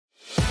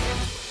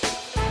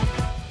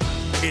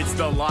It's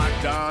the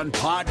Locked On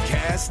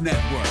Podcast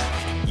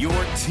Network, your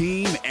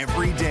team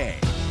every day.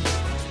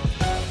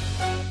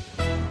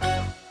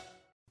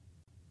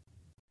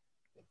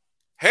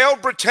 Hail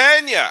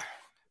Britannia!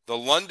 The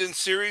London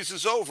series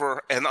is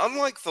over, and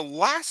unlike the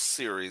last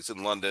series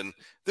in London,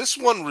 this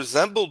one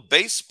resembled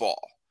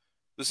baseball.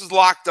 This is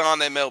Locked On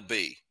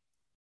MLB.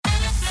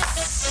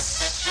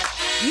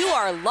 You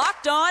are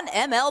Locked On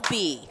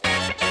MLB.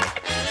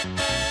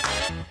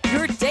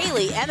 Your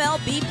daily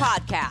MLB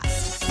podcast.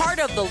 Part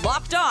of the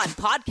Locked On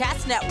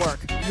Podcast Network.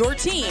 Your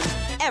team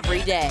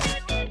every day.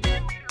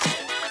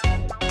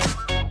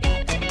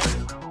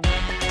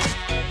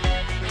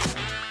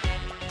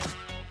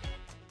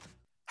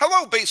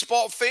 Hello,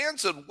 baseball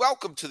fans, and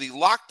welcome to the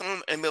Locked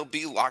On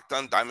MLB Locked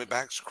On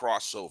Diamondbacks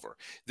crossover.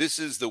 This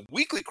is the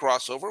weekly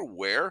crossover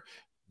where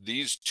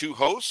these two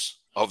hosts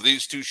of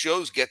these two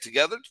shows get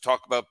together to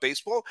talk about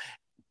baseball,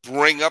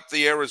 bring up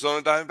the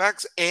Arizona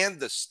Diamondbacks, and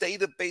the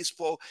state of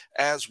baseball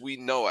as we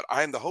know it.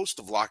 I am the host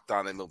of Locked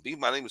On MLB.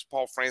 My name is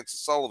Paul Francis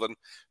Sullivan.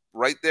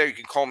 Right there, you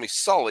can call me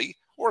Sully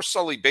or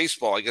Sully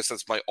Baseball. I guess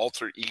that's my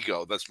alter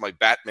ego. That's my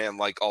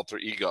Batman-like alter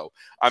ego.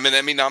 I'm an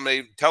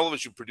Emmy-nominated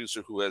television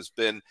producer who has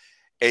been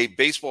a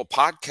baseball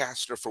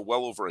podcaster for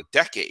well over a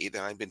decade,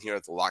 and I've been here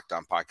at the Locked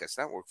On Podcast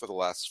Network for the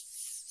last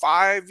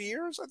 5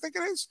 years, I think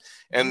it is.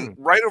 And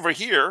right over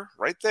here,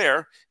 right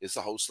there, is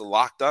the host of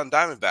Locked On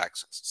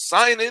Diamondbacks.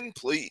 Sign in,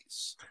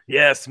 please.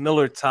 Yes,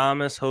 Millard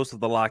Thomas, host of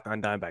the Locked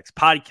On Diamondbacks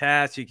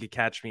podcast. You can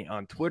catch me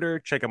on Twitter.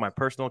 Check out my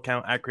personal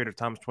account at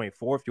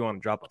CreatorThomas24 if you want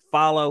to drop a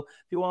follow.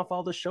 If you want to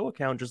follow the show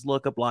account, just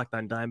look up Locked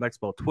On Diamondbacks,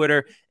 both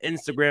Twitter,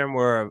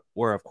 Instagram.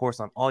 We're of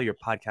course on all your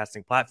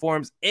podcasting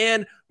platforms,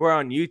 and we're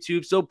on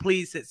YouTube. So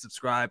please hit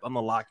subscribe on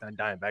the Locked On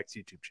Diamondbacks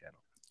YouTube channel.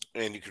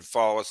 And you can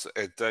follow us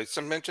at, I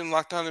mentioned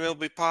Locked On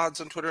MLB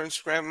Pods on Twitter,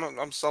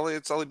 Instagram. I'm Sully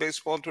at Sully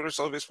Baseball on Twitter,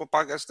 Sully Baseball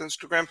Podcast on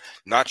Instagram.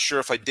 Not sure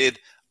if I did.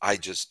 I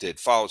just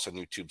did. Follow us on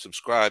YouTube.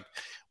 Subscribe.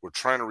 We're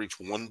trying to reach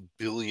 1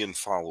 billion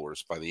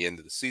followers by the end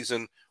of the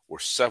season. We're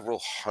several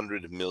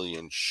hundred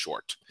million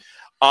short.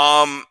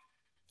 I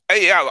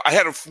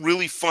had a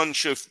really fun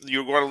show.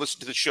 You're going to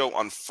listen to the show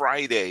on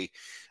Friday.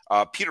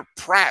 Peter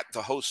Pratt,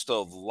 the host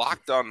of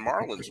Locked On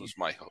Marlins, was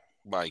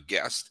my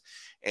guest.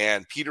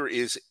 And Peter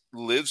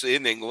lives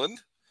in England,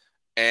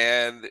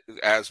 and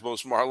as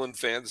most Marlin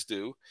fans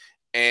do,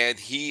 and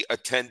he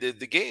attended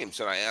the games.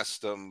 And I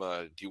asked him,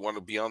 do you want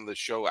to be on the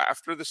show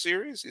after the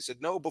series? He said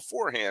no,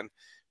 beforehand,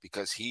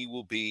 because he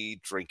will be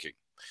drinking.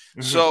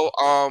 Mm-hmm. So,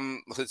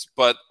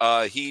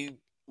 he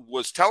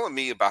was telling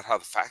me about how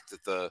the fact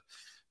that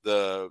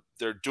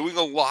they're doing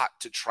a lot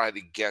to try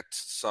to get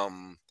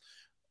some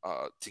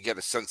to get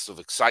a sense of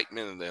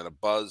excitement and a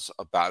buzz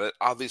about it.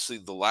 Obviously,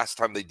 the last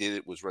time they did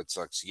it was Red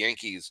Sox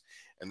Yankees,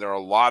 and there are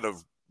a lot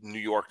of New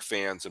York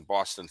fans and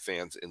Boston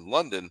fans in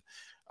London.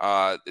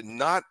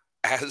 Not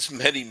as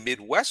many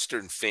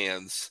Midwestern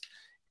fans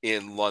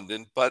in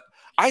London, but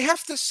I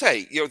have to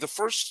say, the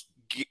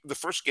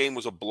first game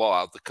was a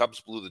blowout. The Cubs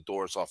blew the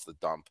doors off the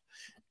dump,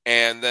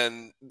 and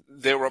then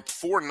they were up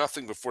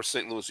 4-0 before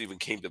St. Louis even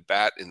came to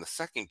bat in the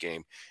second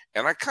game.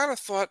 And I kind of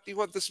thought,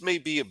 this may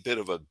be a bit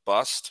of a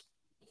bust.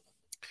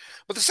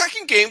 But the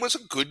second game was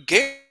a good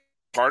game.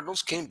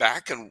 Cardinals came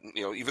back, and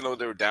even though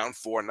they were down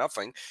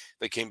 4-0,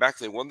 they came back.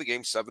 They won the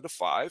game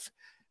 7-5.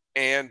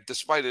 And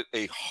despite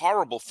a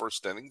horrible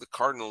first inning, the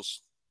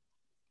Cardinals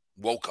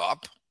woke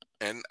up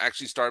and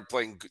actually started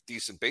playing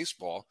decent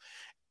baseball.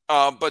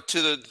 But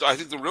I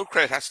think the real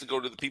credit has to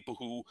go to the people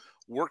who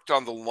worked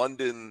on the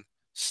London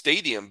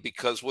stadium,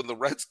 because do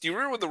you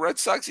remember when the Red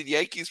Sox and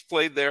Yankees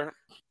played there?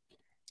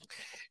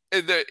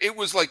 It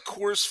was like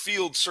Coors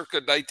Field circa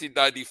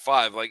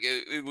 1995. Like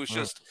it was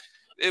just,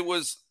 it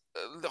was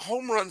the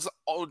home runs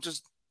all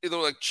just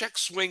like check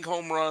swing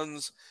home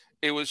runs.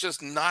 It was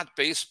just not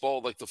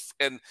baseball.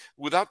 And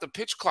without the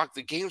pitch clock,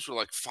 the games were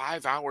like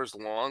 5 hours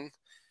long.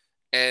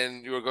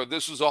 And you were going,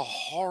 this was a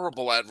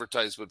horrible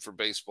advertisement for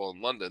baseball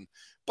in London.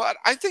 But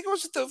I think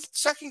the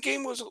second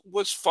game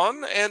was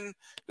fun, and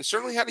it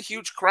certainly had a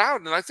huge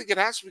crowd. And I think it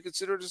has to be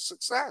considered a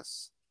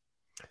success.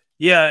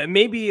 Yeah,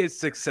 maybe it's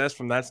success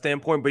from that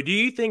standpoint, but do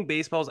you think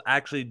baseball is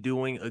actually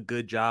doing a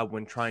good job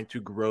when trying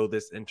to grow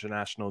this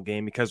international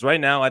game? Because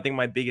right now, I think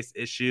my biggest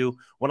issue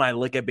when I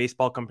look at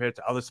baseball compared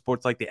to other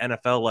sports like the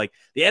NFL, like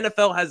the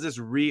NFL has this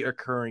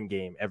reoccurring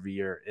game every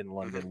year in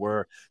London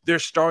where they're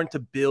starting to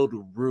build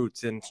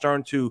roots and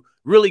starting to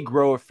really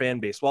grow a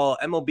fan base. While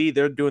MLB,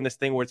 they're doing this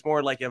thing where it's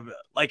more like an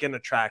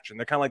attraction.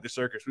 They're kind of like the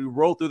circus. We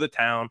roll through the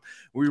town,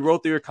 we roll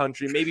through your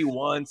country, maybe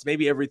once,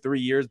 maybe every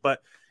 3 years,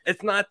 but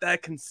it's not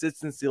that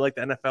consistency like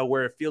the NFL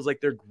where it feels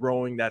like they're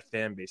growing that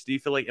fan base. Do you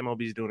feel like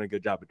MLB is doing a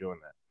good job of doing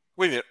that?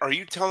 Wait a minute. Are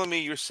you telling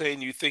me you're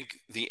saying you think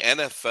the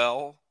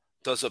NFL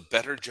does a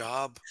better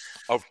job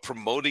of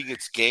promoting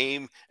its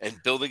game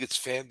and building its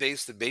fan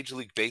base than Major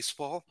League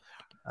Baseball?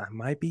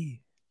 Might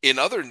be. In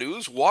other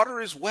news,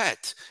 water is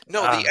wet.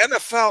 No, the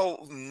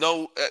NFL.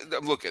 No,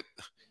 look at.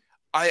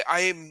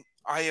 I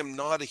am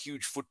not a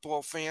huge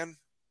football fan.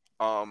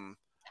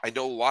 I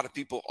know a lot of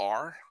people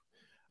are,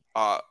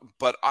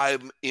 but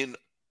I'm in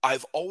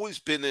I've always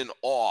been in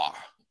awe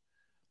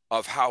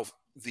of how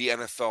the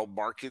NFL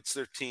markets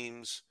their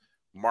teams,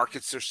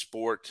 markets their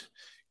sport,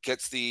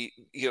 gets they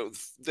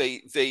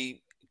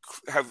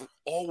have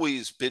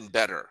always been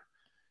better.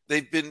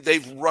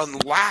 They've run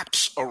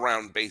laps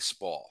around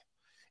baseball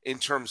in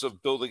terms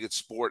of building its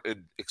sport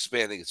and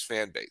expanding its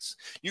fan base.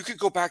 You could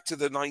go back to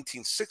the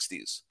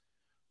 1960s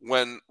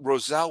when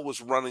Rozelle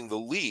was running the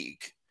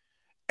league,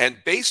 and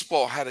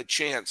baseball had a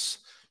chance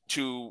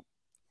to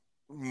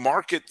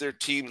market their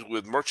teams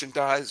with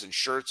merchandise and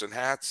shirts and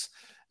hats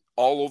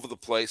all over the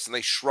place, and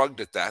they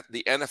shrugged at that.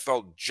 The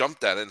NFL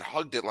jumped at it and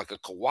hugged it like a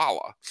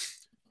koala.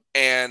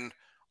 And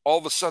all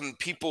of a sudden,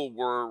 people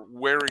were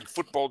wearing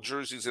football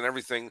jerseys and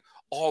everything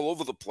all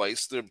over the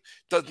place. It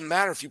doesn't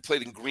matter if you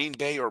played in Green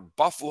Bay or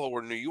Buffalo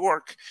or New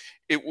York.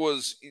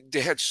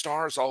 They had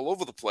stars all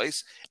over the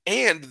place.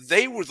 And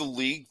they were the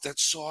league that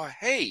saw,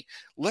 hey,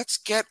 let's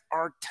get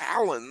our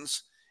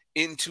talons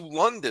into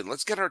London.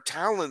 Let's get our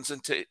talons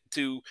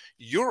into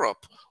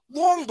Europe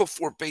long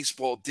before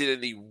baseball did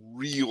any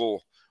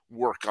real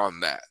work on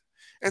that.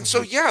 And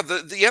so, yeah,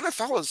 the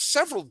NFL has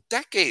several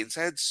decades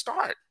head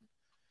start.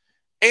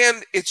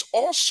 And it's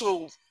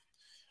also,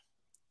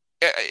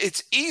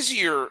 it's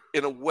easier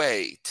in a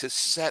way to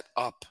set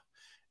up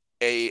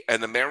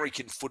an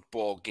American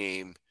football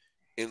game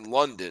in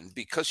London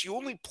because you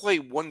only play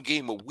one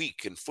game a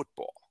week in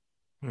football.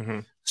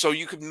 So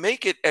you can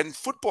make it, and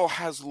football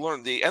has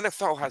learned, the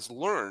NFL has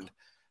learned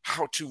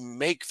how to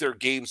make their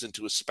games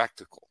into a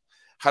spectacle,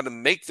 how to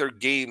make their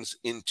games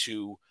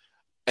into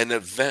an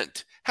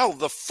event. Hell,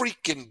 the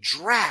freaking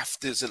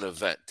draft is an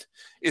event.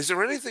 Is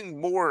there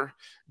anything more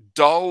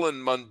dull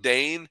and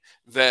mundane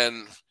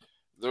than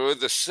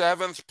the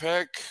seventh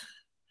pick,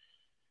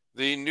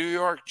 the New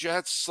York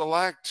Jets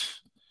select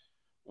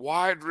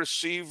wide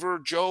receiver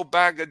Joe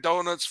Bag of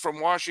Donuts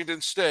from Washington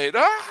State?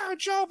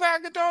 Joe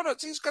Bag of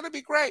Donuts, he's going to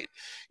be great.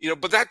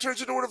 But that turns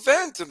into an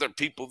event, and there are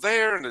people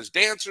there, and there's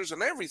dancers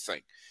and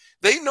everything.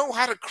 They know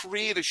how to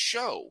create a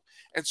show.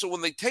 And so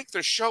when they take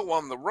their show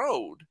on the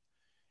road,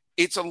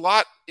 it's a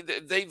lot.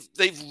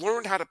 They've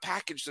learned how to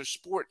package their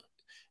sport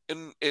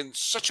in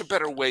such a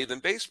better way than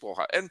baseball,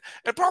 and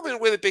probably in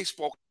a way that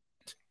baseball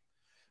can't.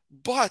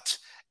 But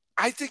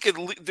I think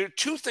there are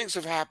two things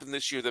have happened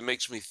this year that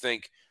makes me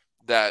think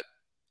that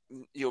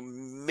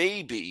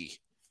maybe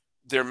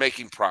they're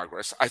making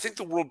progress. I think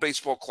the World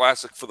Baseball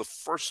Classic for the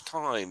first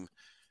time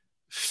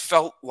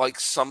felt like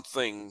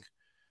something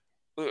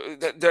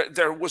that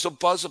there was a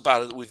buzz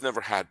about it that we've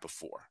never had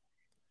before.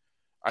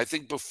 I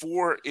think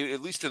before,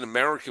 at least in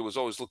America, it was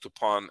always looked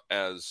upon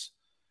as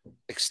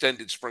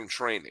extended spring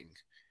training.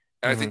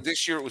 And I think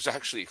this year it was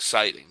actually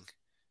exciting.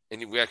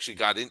 And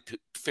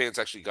fans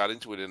actually got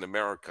into it in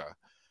America.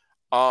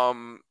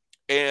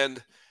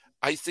 And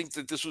I think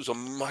that this was a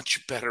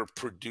much better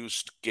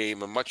produced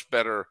game, a much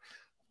better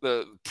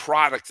the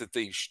product that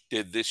they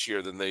did this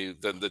year than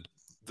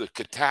the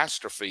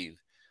catastrophe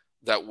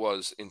that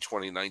was in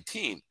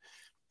 2019.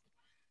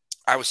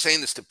 I was saying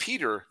this to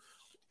Peter.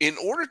 In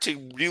order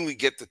to really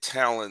get the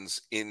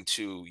talents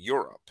into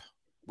Europe,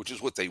 which is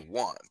what they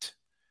want,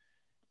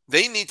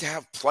 they need to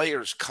have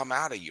players come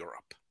out of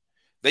Europe.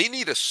 They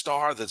need a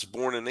star that's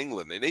born in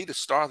England. They need a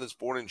star that's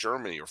born in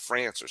Germany or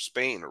France or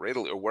Spain or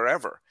Italy or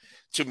wherever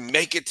to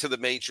make it to the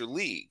major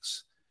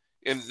leagues.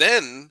 And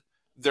then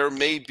there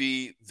may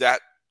be that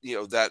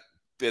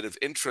bit of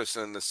interest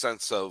in the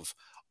sense of,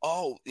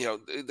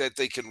 that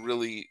they can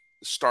really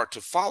start to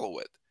follow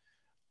it.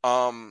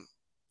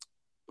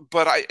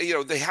 But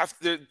they have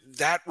to,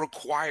 that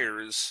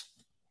requires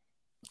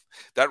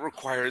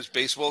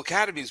baseball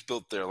academies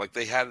built there, like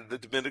they had in the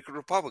Dominican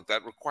Republic.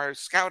 That requires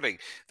scouting.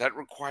 That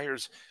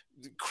requires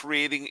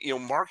creating,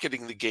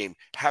 marketing the game,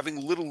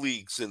 having little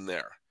leagues in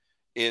there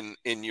in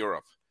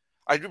Europe.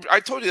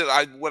 I told you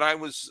that when I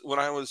was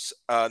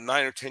 9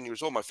 or 10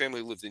 years old, my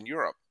family lived in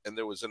Europe, and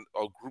there was a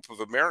group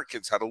of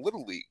Americans had a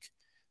little league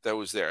that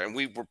was there, and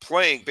we were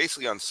playing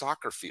basically on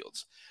soccer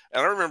fields.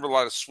 And I remember a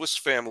lot of Swiss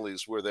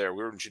families were there.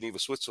 We were in Geneva,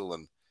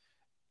 Switzerland,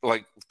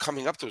 like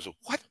coming up to us,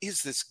 what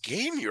is this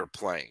game you're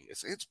playing?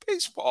 It's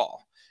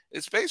baseball.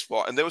 It's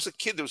baseball. And there was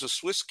a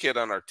Swiss kid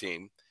on our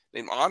team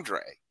named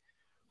Andre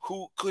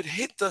who could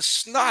hit the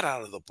snot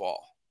out of the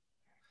ball.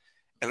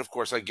 And of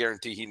course, I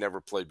guarantee he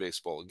never played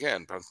baseball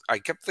again. But I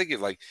kept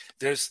thinking, like,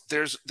 there's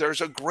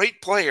a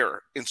great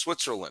player in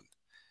Switzerland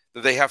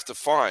that they have to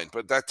find,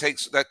 but that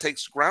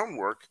takes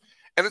groundwork.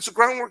 And it's a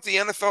groundwork the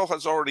NFL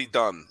has already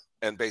done,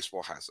 and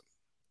baseball hasn't.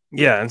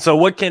 Yeah, and so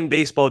what can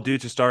baseball do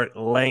to start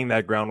laying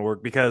that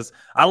groundwork? Because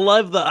I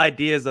love the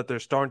ideas that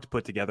they're starting to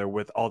put together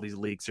with all these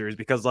league series,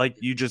 because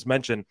like you just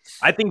mentioned,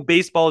 I think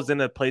baseball is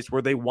in a place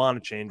where they want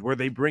to change, where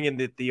they bring in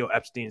the Theo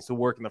Epsteins to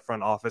work in the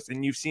front office,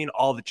 and you've seen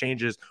all the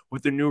changes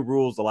with the new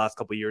rules the last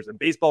couple of years, and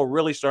baseball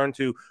really starting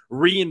to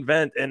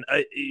reinvent and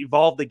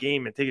evolve the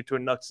game and take it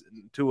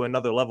to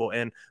another level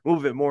and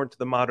move it more into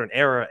the modern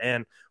era.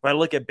 And when I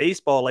look at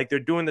baseball, like they're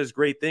doing this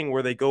great thing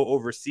where they go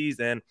overseas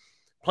and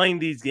playing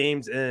these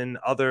games in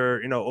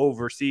other,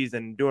 overseas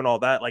and doing all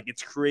that, like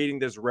it's creating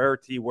this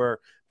rarity where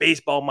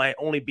baseball might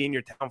only be in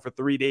your town for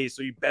 3 days.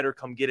 So you better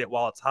come get it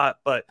while it's hot.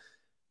 But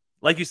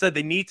like you said,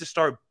 they need to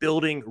start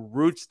building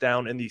roots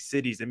down in these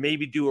cities and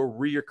maybe do a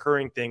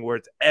reoccurring thing where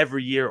it's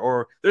every year.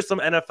 Or there's some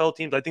NFL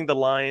teams, I think the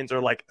Lions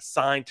are like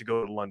signed to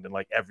go to London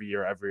like every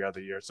year, every other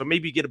year. So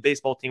maybe you get a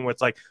baseball team where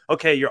it's like,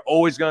 okay, you're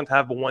always going to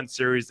have one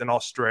series in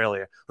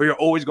Australia, or you're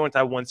always going to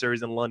have one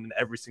series in London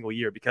every single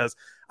year. Because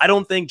I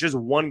don't think just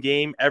one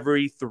game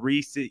every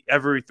 3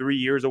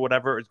 years or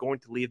whatever is going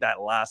to leave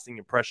that lasting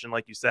impression.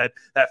 Like you said,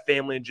 that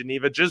family in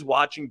Geneva, just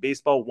watching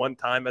baseball one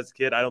time as a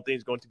kid, I don't think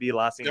it's going to be a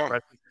lasting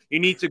impression. You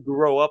need to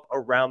grow up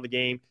around the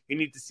game. You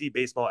need to see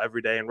baseball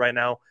every day. And right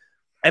now,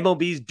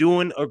 MLB's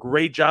doing a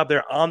great job.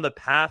 They're on the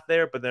path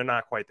there, but they're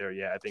not quite there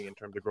yet, I think, in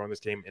terms of growing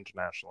this game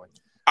internationally.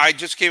 I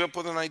just came up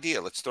with an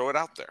idea. Let's throw it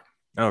out there.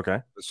 Okay.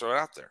 Let's throw it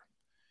out there.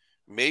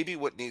 Maybe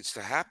what needs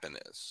to happen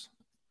is,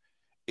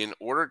 in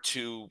order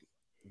to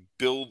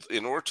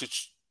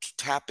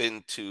tap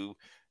into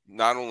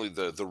not only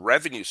the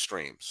revenue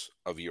streams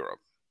of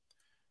Europe,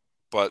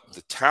 but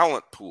the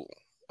talent pool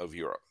of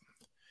Europe,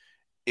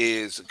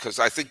 is because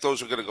I think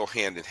those are going to go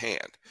hand in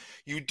hand.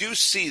 You do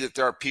see that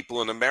there are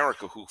people in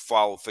America who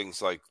follow things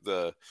like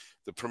the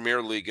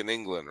Premier League in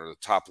England, or the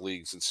top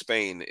leagues in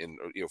Spain, in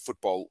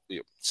football,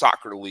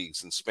 soccer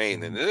leagues in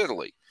Spain and in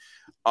Italy.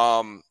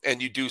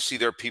 And you do see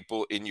there are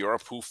people in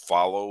Europe who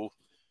follow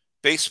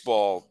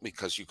baseball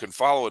because you can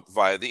follow it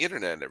via the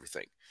internet and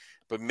everything.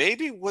 But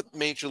maybe what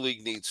Major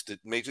League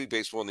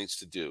Baseball needs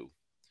to do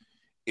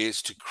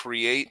is to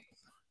create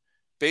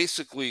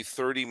basically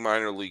 30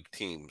 minor league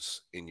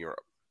teams in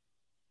Europe,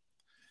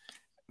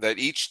 that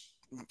each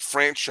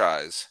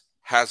franchise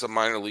has a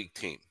minor league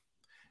team.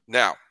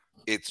 Now,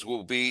 you could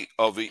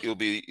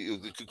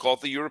call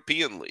it the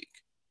European League.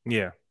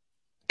 Yeah.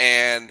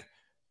 And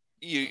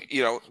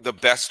the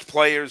best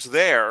players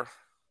there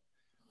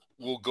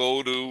will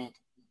go to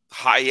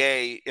high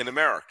A in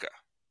America,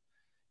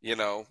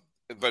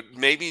 but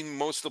maybe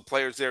most of the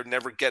players there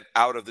never get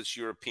out of this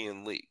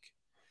European League.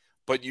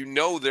 But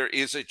there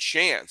is a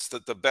chance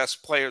that the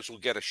best players will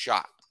get a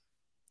shot.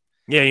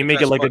 Yeah, you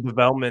make it like a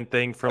development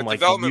thing from like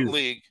development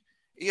league.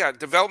 Yeah,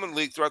 development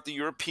league throughout the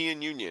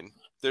European Union.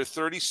 There are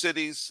 30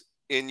 cities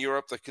in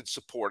Europe that could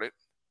support it.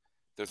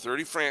 There are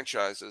 30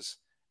 franchises.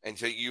 And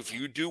so if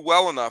you do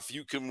well enough,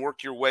 you can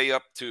work your way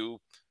up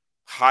to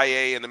high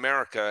A in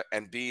America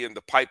and be in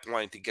the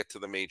pipeline to get to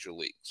the major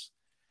leagues.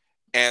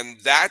 And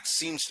that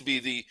seems to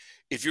be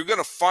if you're going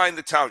to find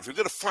the talent, if you're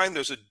going to find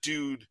there's a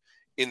dude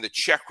in the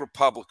Czech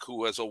Republic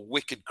who has a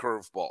wicked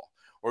curveball,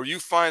 or you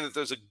find that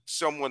there's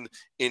someone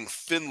in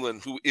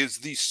Finland who is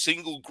the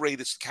single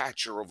greatest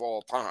catcher of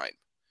all time.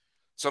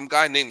 Some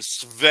guy named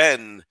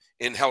Sven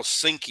in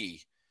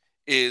Helsinki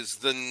is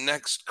the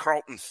next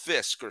Carlton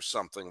Fisk or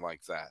something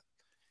like that.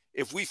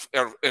 If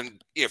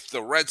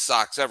the Red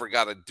Sox ever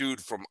got a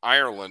dude from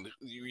Ireland,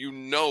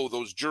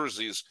 those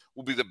jerseys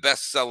will be the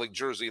best-selling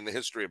jersey in the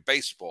history of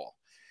baseball.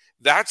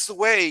 That's the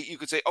way you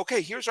could say,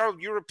 okay, here's our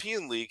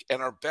European League,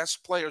 and our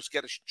best players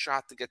get a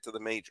shot to get to the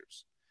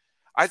majors.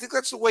 I think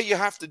that's the way you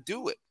have to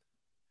do it.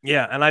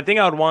 Yeah, and I think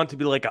I would want it to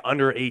be like an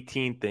under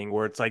 18 thing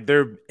where it's like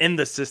they're in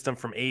the system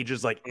from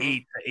ages like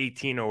 8 to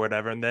 18 or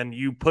whatever, and then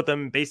you put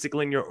them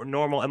basically in your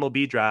normal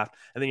MLB draft,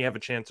 and then you have a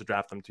chance to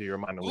draft them to your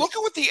minor league. Look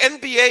at what the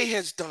NBA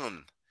has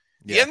done.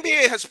 The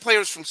NBA has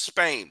players from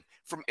Spain,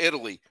 from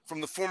Italy,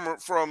 from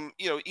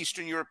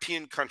Eastern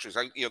European countries,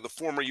 the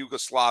former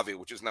Yugoslavia,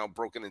 which is now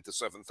broken into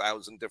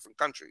 7,000 different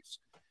countries.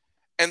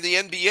 And the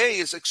NBA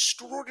is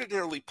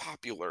extraordinarily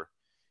popular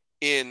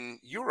in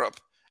Europe.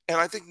 And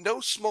I think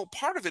no small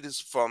part of it is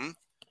from,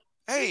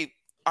 hey,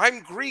 I'm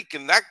Greek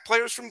and that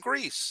player's from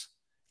Greece.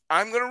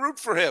 I'm going to root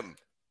for him.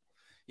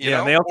 They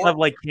also have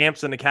like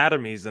camps and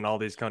academies in all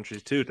these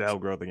countries too to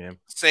help grow the game.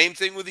 Same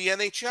thing with the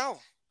NHL.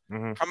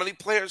 Mm-hmm. How many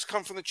players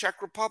come from the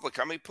Czech Republic?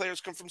 How many players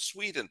come from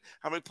Sweden?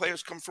 How many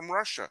players come from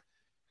Russia?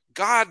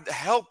 God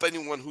help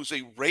anyone who's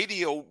a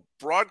radio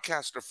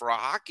broadcaster for a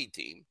hockey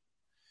team.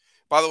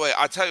 By the way,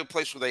 I'll tell you a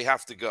place where they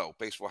have to go.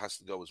 Baseball has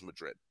to go is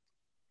Madrid.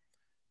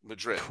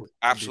 Madrid,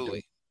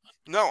 absolutely.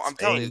 No, I'm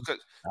telling you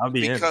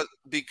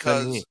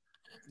because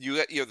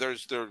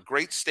there are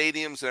great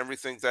stadiums and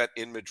everything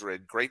in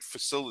Madrid, great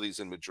facilities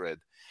in Madrid,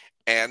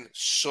 and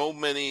so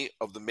many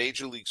of the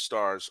major league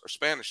stars are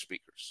Spanish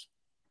speakers,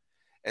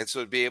 and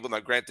so to be able, now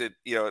granted,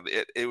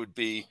 it would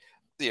be,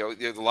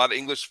 there's a lot of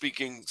English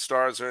speaking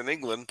stars are in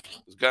England.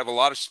 There's got to have a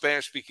lot of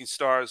Spanish speaking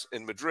stars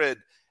in Madrid,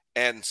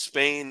 and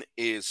Spain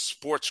is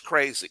sports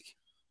crazy.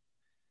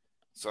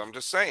 So I'm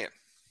just saying.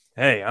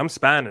 Hey, I'm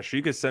Spanish.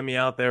 You could send me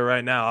out there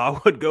right now. I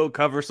would go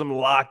cover some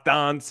locked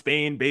on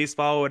Spain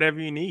baseball, whatever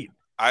you need.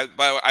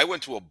 I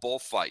went to a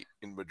bullfight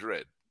in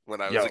Madrid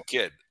when I was a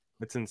kid.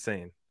 It's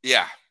insane.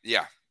 Yeah.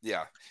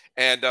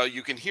 And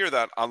you can hear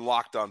that on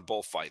Locked On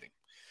Bullfighting.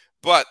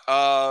 But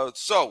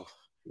so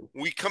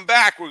we come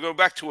back. We're going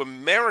back to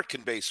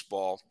American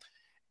baseball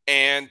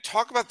and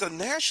talk about the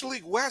National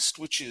League West,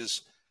 which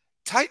is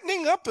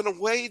tightening up in a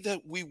way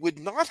that we would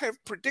not have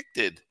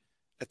predicted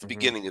at the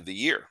beginning of the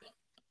year.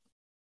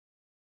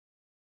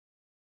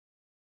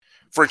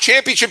 For a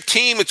championship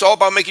team, it's all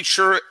about making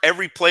sure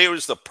every player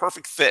is the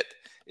perfect fit.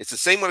 It's the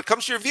same when it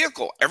comes to your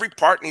vehicle. Every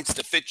part needs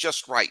to fit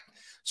just right.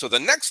 So the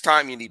next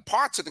time you need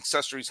parts and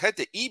accessories, head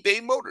to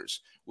eBay Motors.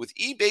 With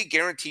eBay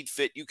Guaranteed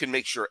Fit, you can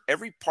make sure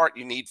every part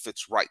you need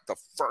fits right the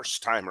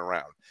first time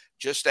around.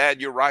 Just add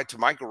your ride to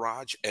my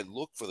garage and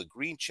look for the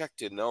green check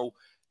to know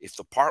if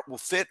the part will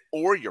fit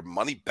or your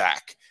money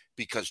back.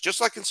 Because just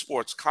like in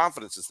sports,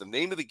 confidence is the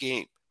name of the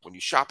game when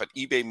you shop at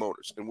eBay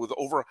Motors. And with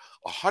over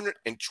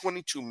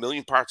 122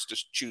 million parts to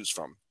choose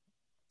from,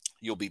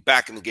 you'll be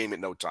back in the game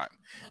in no time.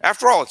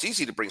 After all, it's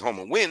easy to bring home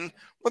a win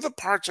when the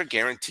parts are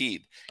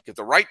guaranteed. Get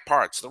the right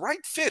parts, the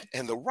right fit,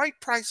 and the right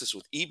prices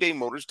with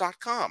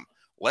ebaymotors.com.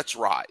 Let's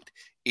ride.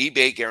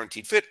 eBay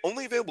Guaranteed Fit,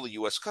 only available to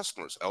U.S.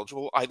 customers.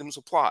 Eligible items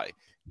apply,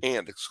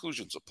 and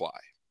exclusions apply.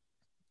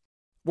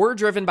 We're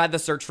driven by the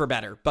search for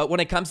better, but when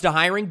it comes to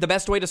hiring, the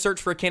best way to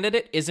search for a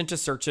candidate isn't to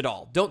search at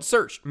all. Don't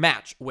search,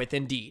 match with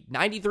Indeed.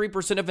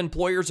 93% of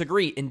employers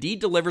agree Indeed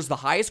delivers the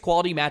highest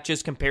quality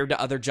matches compared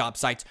to other job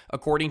sites,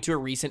 according to a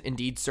recent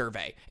Indeed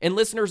survey. And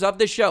listeners of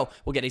this show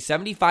will get a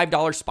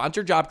 $75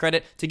 sponsored job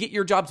credit to get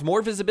your jobs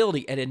more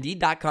visibility at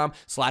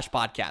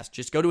Indeed.com/podcast.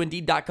 Just go to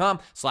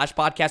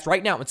Indeed.com/podcast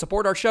right now and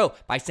support our show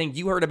by saying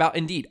you heard about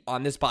Indeed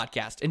on this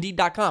podcast.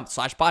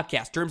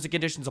 Indeed.com/podcast. Terms and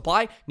conditions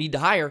apply. Need to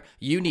hire?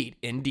 You need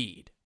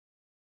Indeed.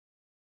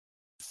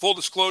 Full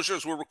disclosure,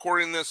 as we're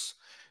recording this,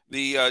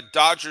 the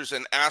Dodgers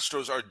and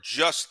Astros are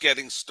just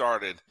getting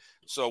started.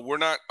 So we're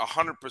not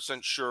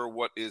 100% sure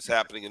what is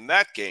happening in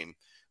that game.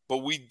 But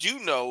we do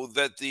know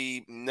that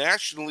the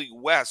National League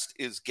West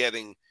is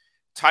getting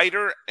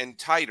tighter and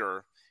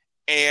tighter.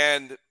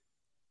 And,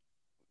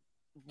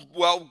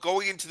 well,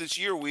 going into this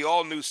year, we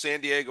all knew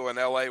San Diego and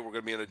LA were going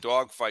to be in a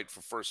dogfight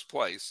for first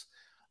place.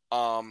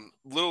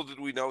 Little did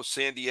we know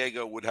San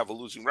Diego would have a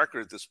losing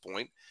record at this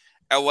point.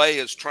 LA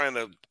is trying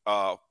to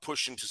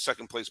push into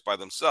second place by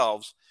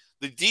themselves.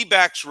 The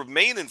D-backs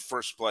remain in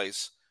first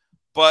place,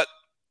 but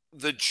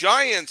the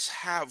Giants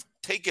have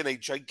taken a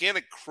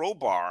gigantic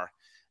crowbar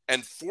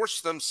and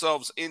forced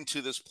themselves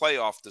into this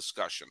playoff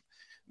discussion.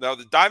 Now,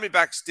 the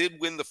Diamondbacks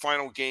did win the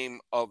final game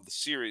of the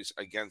series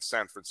against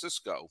San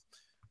Francisco,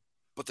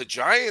 but the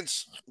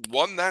Giants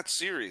won that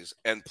series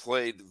and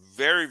played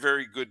very,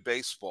 very good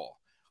baseball.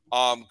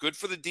 Good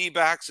for the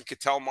D-backs and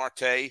Ketel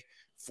Marte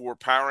for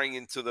powering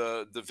into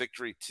the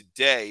victory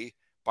today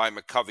by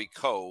McCovey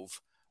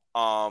Cove.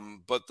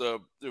 But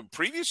the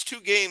previous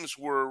two games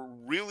were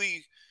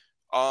really,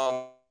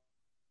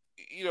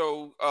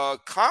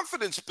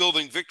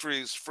 confidence-building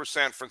victories for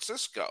San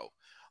Francisco.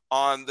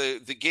 On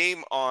the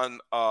game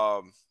on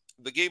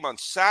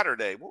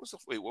Saturday, what was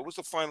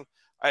the final?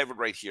 I have it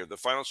right here. The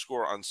final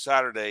score on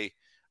Saturday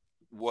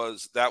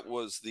was a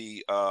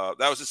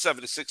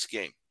 7-6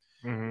 game,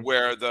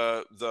 where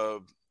the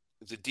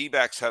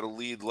D-backs had a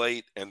lead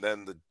late, and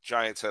then the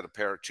Giants had a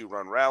pair of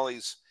 2-run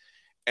rallies.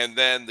 And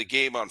then the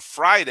game on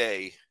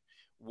Friday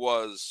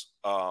was,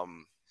 I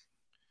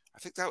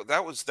think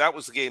that was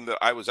the game that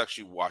I was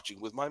actually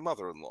watching with my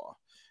mother-in-law.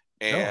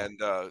 And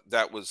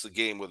that was the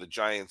game where the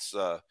Giants,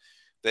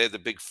 they had the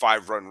big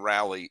 5-run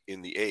rally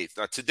in the 8th.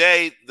 Now,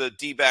 today, the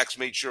D-backs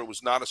made sure it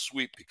was not a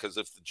sweep, because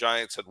if the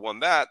Giants had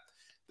won that,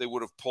 they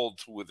would have pulled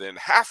to within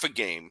half a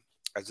game.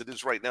 As it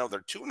is right now,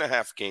 they're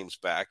 2.5 games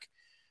back.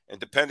 And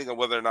depending on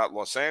whether or not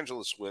Los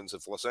Angeles wins,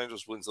 if Los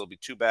Angeles wins, they'll be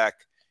 2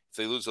 back. If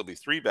they lose, they'll be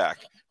 3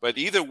 back. But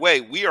either way,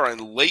 we are in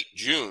late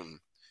June,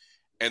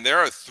 and there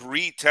are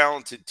 3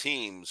 talented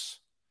teams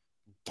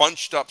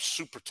bunched up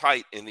super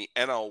tight in the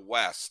NL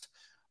West.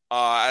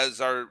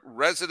 As our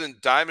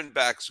resident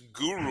Diamondbacks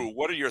guru,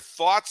 what are your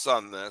thoughts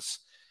on this?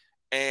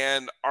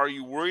 And are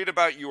you worried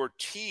about your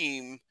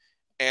team?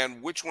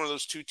 And which one of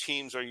those 2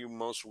 teams are you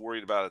most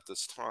worried about at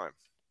this time?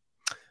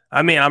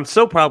 I mean, I'm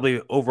still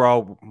probably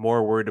overall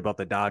more worried about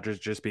the Dodgers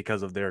just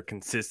because of their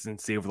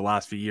consistency over the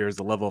last few years,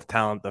 the level of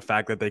talent, the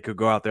fact that they could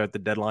go out there at the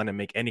deadline and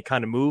make any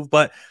kind of move.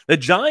 But the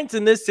Giants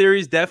in this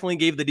series definitely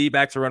gave the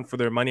D-backs a run for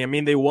their money. I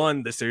mean, they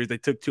won the series. They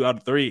took 2 out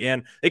of 3,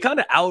 and they kind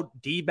of out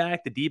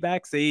D-back the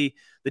D-backs. The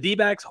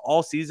D-backs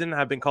all season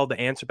have been called the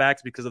answer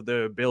backs because of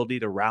their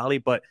ability to rally.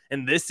 But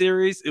in this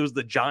series, it was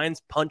the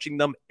Giants punching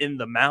them in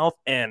the mouth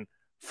and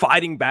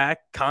fighting back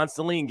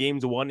constantly in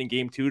games 1 and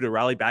game 2 to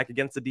rally back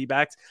against the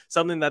D-backs,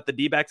 something that the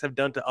D-backs have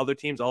done to other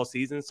teams all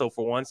season. So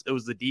for once, it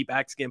was the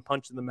D-backs getting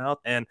punched in the mouth.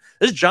 And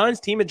this Giants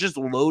team is just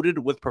loaded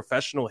with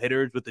professional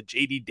hitters, with the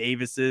J.D.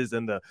 Davises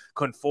and the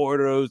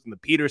Confortos and the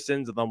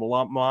Petersons and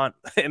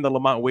the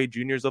Lamont Wade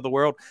Juniors of the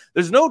world.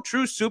 There's no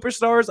true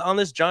superstars on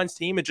this Giants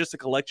team. It's just a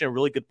collection of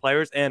really good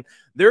players. And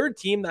they're a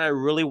team that I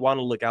really want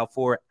to look out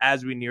for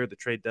as we near the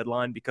trade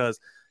deadline, because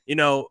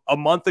a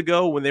month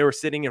ago when they were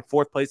sitting in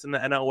 4th place in the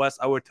NL West,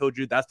 I would have told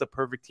you that's the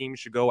perfect team you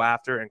should go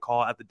after and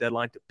call at the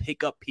deadline to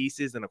pick up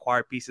pieces and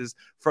acquire pieces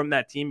from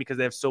that team because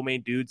they have so many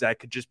dudes that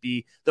could just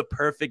be the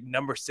perfect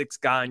number 6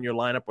 guy in your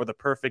lineup or the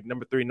perfect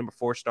number 3, number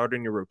 4 starter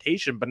in your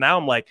rotation. But now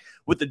I'm like,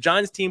 with the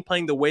Giants team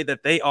playing the way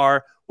that they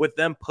are, with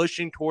them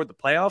pushing toward the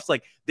playoffs,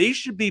 like they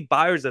should be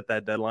buyers at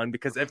that deadline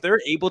because if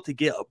they're able to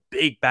get a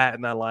big bat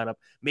in that lineup,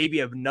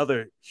 maybe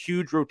another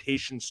huge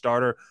rotation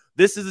starter.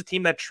 This is a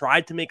team that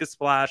tried to make a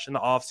splash in the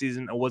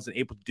offseason and wasn't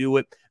able to do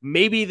it.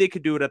 Maybe they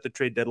could do it at the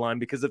trade deadline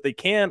because if they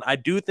can, I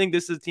do think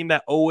this is a team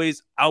that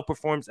always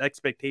outperforms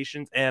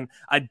expectations, and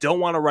I don't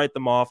want to write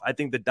them off. I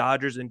think the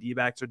Dodgers and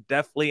D-backs are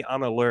definitely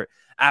on alert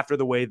after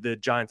the way the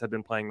Giants have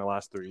been playing the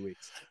last 3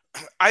 weeks.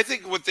 I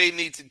think what they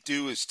need to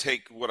do is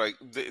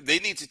they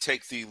need to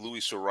take the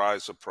Luis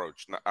Ariz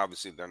approach. Now,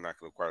 obviously, they're not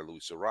going to acquire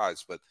Luis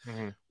Ariz, but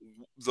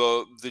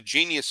the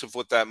genius of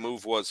what that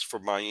move was for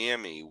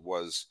Miami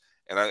was,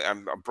 and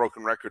I'm a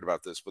broken record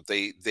about this, but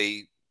they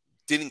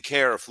didn't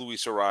care if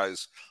Luis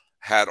Ariz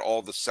had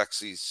all the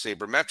sexy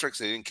sabermetrics.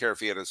 They didn't care if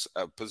he had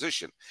a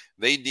position.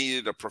 They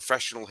needed a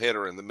professional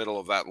hitter in the middle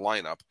of that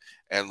lineup,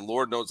 and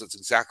Lord knows that's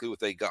exactly what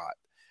they got.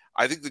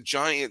 I think the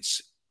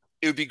Giants,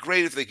 it would be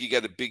great if they could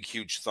get a big,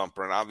 huge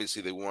thumper, and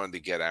obviously they wanted to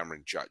get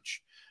Aaron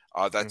Judge.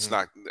 That's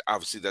not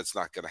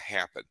going to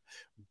happen.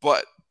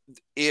 But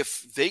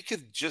if they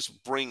could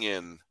just bring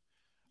in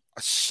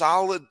a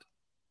solid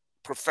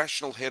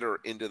professional hitter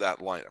into that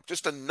lineup,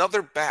 just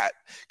another bat,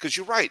 because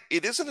you're right,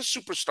 it isn't a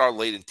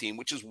superstar-laden team,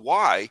 which is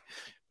why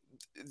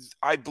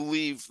I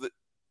believe that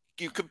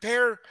you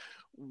compare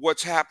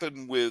what's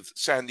happened with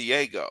San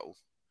Diego,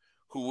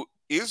 who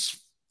is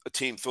a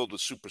team filled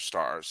with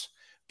superstars,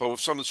 but if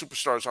some of the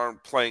superstars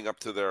aren't playing up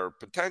to their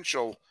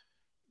potential,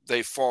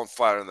 they've fallen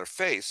flat on their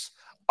face.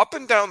 Up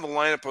and down the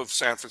lineup of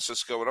San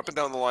Francisco and up and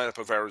down the lineup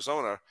of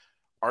Arizona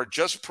are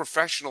just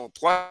professional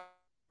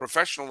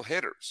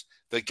hitters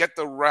that get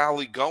the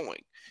rally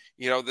going.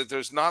 That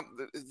there's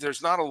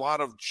not a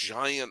lot of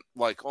giant,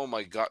 like, oh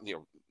my God,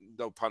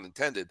 no pun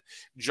intended,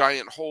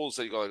 giant holes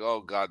that you go like, oh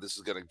God, this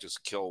is going to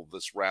just kill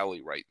this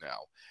rally right now.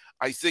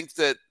 I think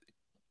that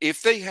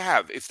if they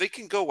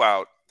can go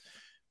out,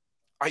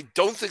 I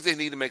don't think they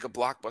need to make a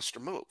blockbuster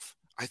move.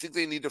 I think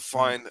they need to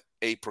find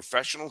a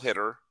professional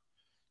hitter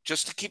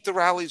just to keep the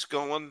rallies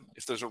going.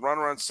 If there's a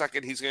runner on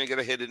second, he's going to get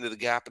a hit into the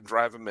gap and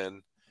drive him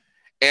in.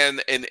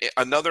 And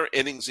another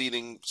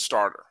innings-eating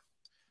starter.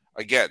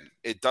 Again,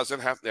 it doesn't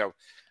have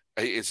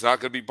it's not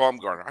going to be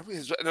Bumgarner. I mean,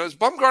 is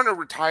Bumgarner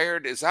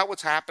retired? Is that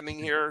what's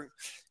happening here?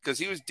 Because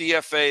he was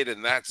DFA'd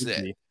and that's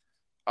it.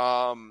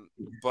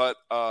 But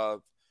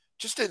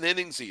just an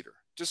innings eater.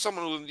 Just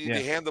someone who you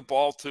hand the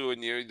ball to,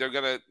 and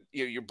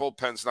your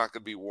bullpen's not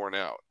going to be worn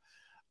out.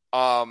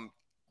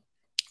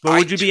 But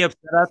would you be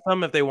upset at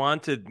them if they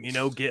want to,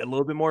 get a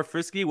little bit more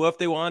frisky? What if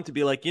they want to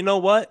be like, you know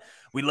what?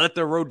 We let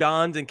the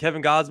Rodons and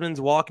Kevin Gausmans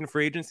walk in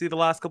free agency the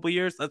last couple of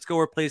years. Let's go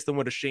replace them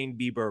with a Shane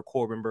Bieber or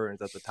Corbin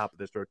Burns at the top of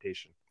this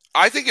rotation.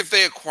 I think if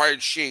they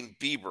acquired Shane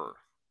Bieber,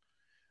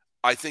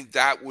 I think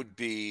I would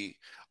be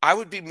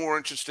more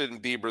interested in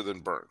Bieber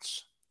than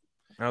Burns.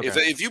 Okay.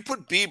 If you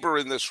put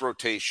Bieber in this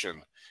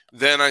rotation,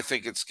 then I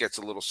think it gets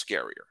a little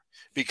scarier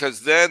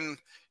because then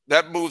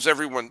that moves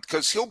everyone,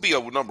 because he'll be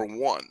a number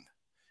 1.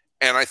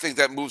 And I think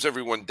that moves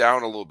everyone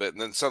down a little bit,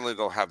 and then suddenly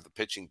they'll have the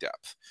pitching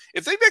depth.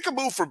 If they make a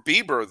move for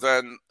Bieber,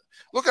 then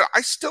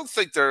I still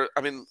think a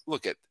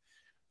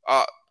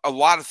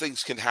lot of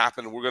things can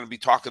happen. We're going to be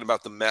talking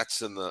about the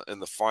Mets in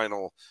the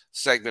final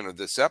segment of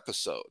this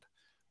episode.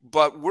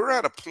 But we're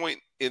at a point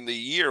in the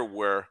year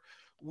where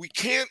we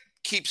can't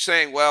keep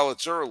saying, well,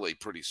 it's early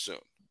pretty soon.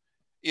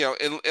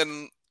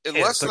 In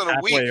less than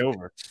a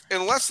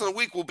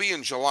week, we'll be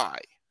in July.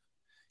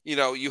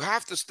 You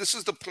have to, this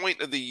is the point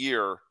of the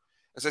year.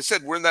 As I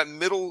said, we're in that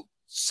middle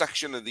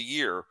section of the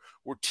year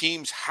where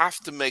teams have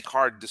to make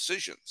hard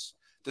decisions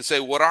to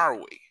say, what are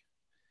we?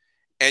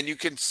 And you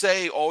can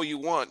say all you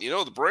want.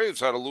 The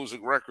Braves had a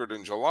losing record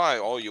in July,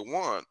 all you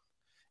want.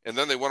 And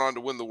then they went on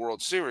to win the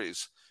World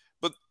Series.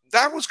 But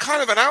that was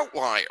kind of an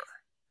outlier.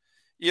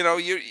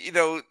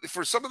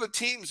 For some of the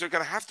teams, they're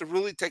going to have to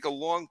really take a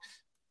long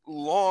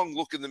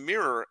look in the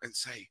mirror and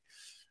say,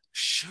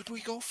 should we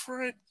go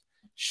for it?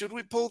 Should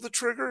we pull the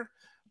trigger?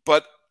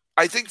 But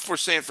I think for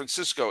San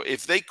Francisco,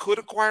 if they could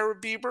acquire a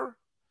Bieber,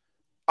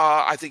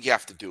 I think you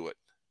have to do it.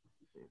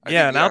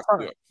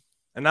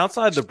 And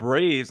outside the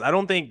Braves, I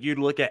don't think you'd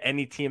look at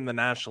any team in the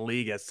National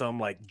League as some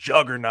like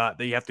juggernaut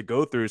that you have to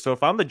go through. So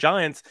if I'm the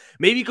Giants,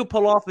 maybe you could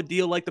pull off a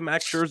deal like the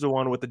Max Scherzer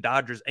one with the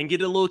Dodgers and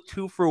get a little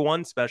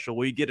 2-for-1 special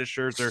where you get a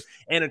Scherzer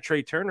and a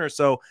Trey Turner.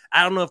 So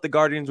I don't know if the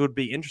Guardians would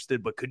be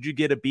interested, but could you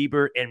get a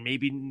Bieber and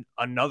maybe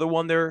another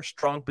one there,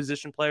 strong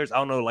position players? I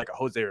don't know, like a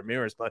Jose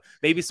Ramirez, but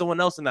maybe someone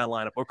else in that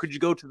lineup. Or could you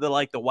go to the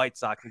White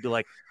Sox and be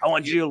like, I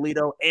want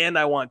Giolito and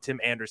I want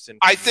Tim Anderson?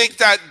 I think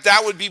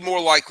that would be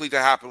more likely to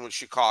happen with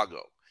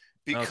Chicago.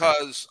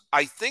 Because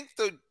I think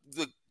the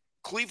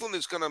Cleveland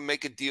is going to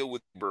make a deal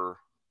with Bieber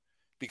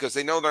because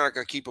they know they're not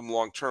going to keep him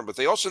long term, but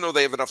they also know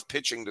they have enough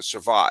pitching to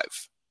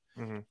survive.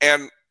 Mm-hmm.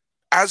 And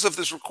as of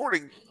this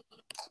recording,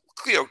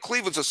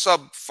 Cleveland's a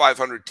sub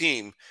 500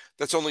 team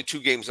that's only 2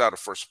 games out of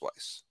first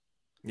place.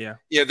 Yeah.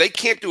 Yeah, they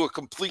can't do a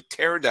complete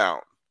teardown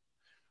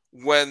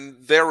when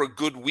they're a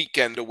good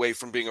weekend away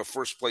from being a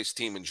first place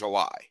team in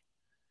July.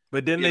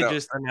 But didn't they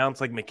just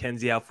announce like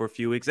McKenzie out for a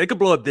few weeks? They could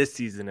blow up this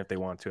season if they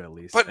want to, at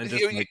least. But and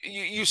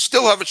you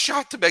still have a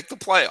shot to make the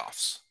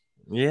playoffs.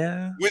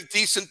 Yeah. With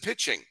decent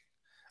pitching.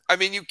 I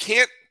mean, you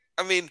can't.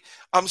 I mean,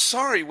 I'm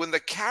sorry, when the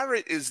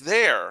carrot is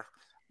there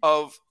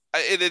and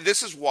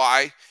this is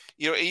why,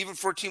 even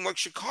for a team like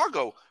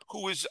Chicago,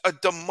 who is a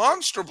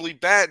demonstrably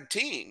bad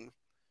team,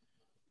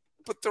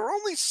 but they're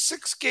only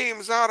 6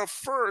 games out of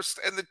first,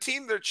 and the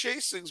team they're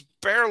chasing is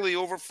barely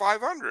over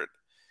 500.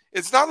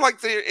 It's not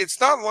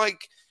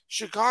like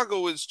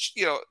Chicago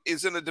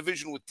is in a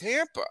division with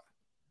Tampa.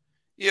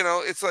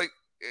 It's like,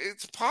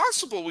 it's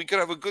possible we could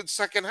have a good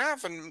second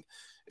half, and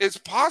it's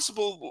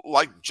possible,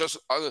 like, just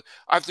I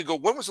have to go,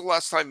 when was the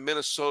last time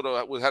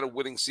Minnesota had a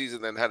winning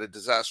season and had a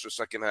disastrous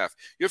second half?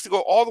 You have to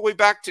go all the way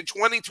back to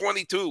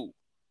 2022.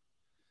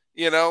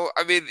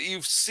 I mean,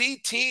 you see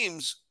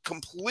teams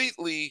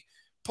completely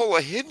pull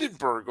a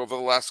Hindenburg over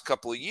the last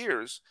couple of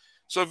years.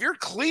 So if you're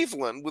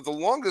Cleveland, with the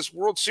longest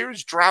World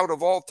Series drought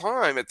of all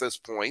time at this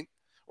point,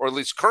 or at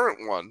least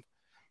current one,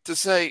 to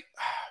say,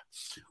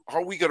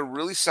 are we going to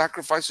really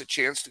sacrifice a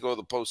chance to go to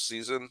the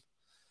postseason?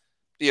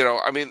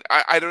 I mean,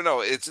 I don't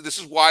know. This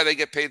is why they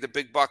get paid the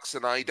big bucks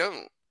and I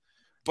don't.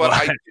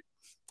 But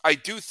I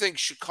do think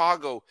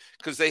Chicago,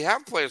 because they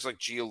have players like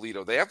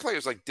Giolito, they have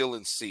players like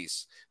Dylan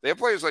Cease, they have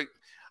players like,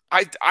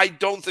 I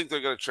don't think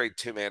they're going to trade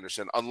Tim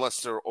Anderson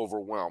unless they're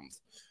overwhelmed.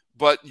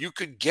 But you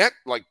could get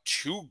like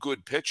 2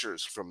 good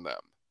pitchers from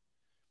them.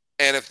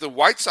 And if the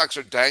White Sox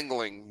are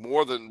dangling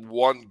more than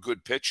 1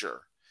 good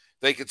pitcher,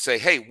 they could say,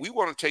 hey, we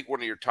want to take one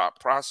of your top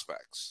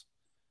prospects.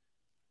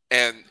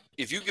 And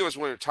if you give us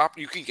one of your top,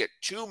 you can get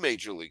 2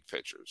 major league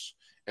pitchers.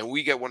 And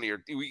we get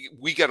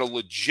we get a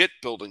legit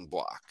building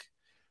block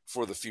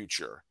for the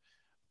future.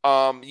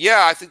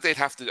 I think I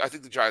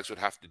think the Giants would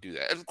have to do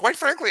that. And quite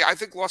frankly, I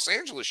think Los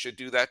Angeles should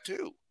do that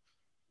too.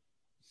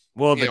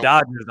 Well, the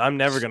Dodgers, I'm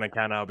never going to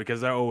count out because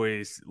they're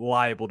always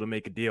liable to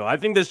make a deal. I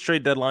think this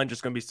trade deadline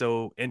just going to be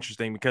so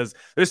interesting because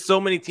there's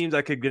so many teams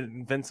that could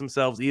convince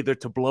themselves either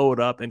to blow it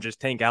up and just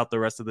tank out the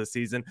rest of the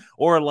season,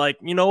 or like,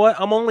 you know what?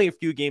 I'm only a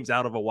few games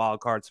out of a wild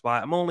card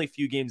spot. I'm only a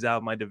few games out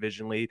of my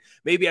division lead.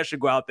 Maybe I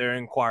should go out there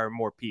and acquire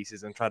more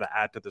pieces and try to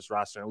add to this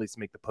roster and at least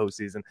make the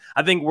postseason.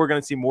 I think we're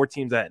going to see more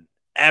teams that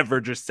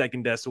ever just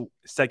second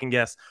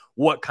guess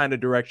what kind of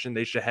direction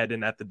they should head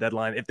in at the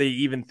deadline, if they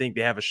even think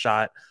they have a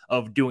shot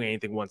of doing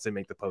anything once they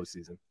make the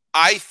postseason.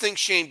 I think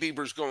Shane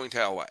Bieber's going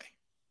to LA.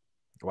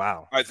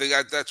 Wow. I think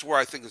that's where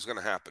I think is going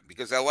to happen,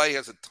 because LA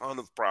has a ton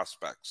of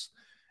prospects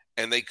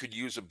and they could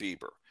use a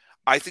Bieber.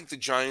 I think the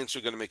Giants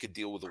are going to make a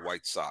deal with the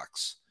White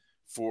Sox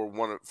for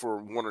one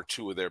or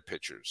 2 of their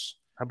pitchers.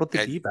 How about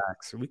the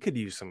D-backs? We could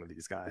use some of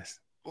these guys.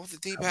 Well, the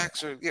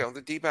D-backs are,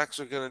 the D-backs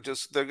are going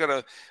to they're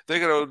going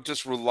to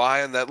just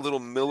rely on that little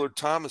Millard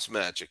Thomas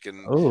magic.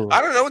 And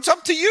I don't know, it's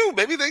up to you.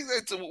 Maybe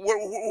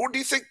what do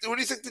you think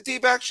the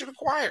D-backs should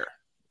acquire?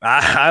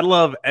 I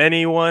love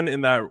anyone in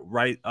that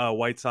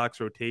White Sox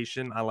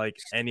rotation. I like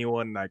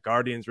anyone in that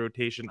Guardians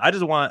rotation. I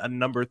just want a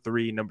number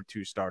 3, number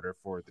 2 starter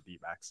for the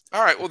D-backs.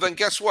 All right. Well, then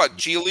guess what?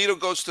 Giolito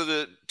goes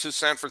to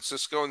San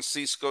Francisco, and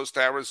Cease goes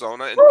to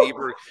Arizona,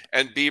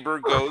 and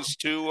Bieber goes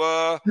to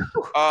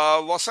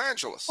Los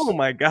Angeles. Oh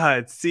my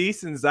God,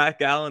 Cease and Zach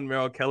Gallen,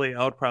 Merrill Kelly.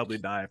 I would probably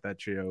die if that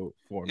trio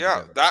formed.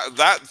 Yeah,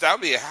 together. that'd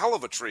be a hell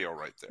of a trio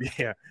right there.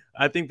 Yeah,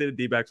 I think the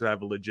D-backs would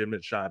have a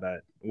legitimate shot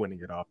at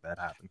winning it off. That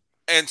happened.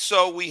 And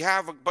so we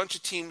have a bunch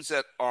of teams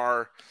that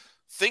are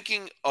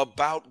thinking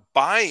about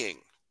buying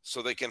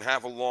so they can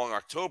have a long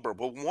October.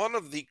 But one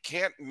of the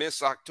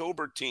can't-miss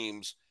October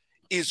teams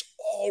is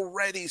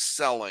already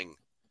selling,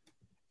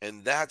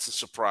 and that's a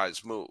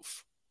surprise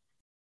move.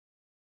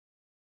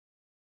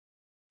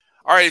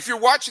 All right, if you're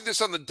watching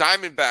this on the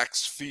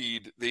Diamondbacks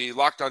feed, the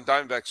Locked On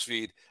Diamondbacks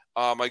feed,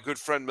 my good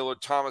friend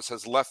Millard Thomas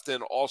has left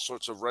in all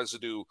sorts of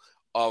residue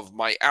of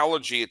my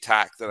allergy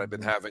attack that I've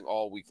been having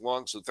all week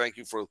long. So thank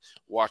you for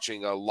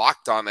watching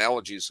Locked On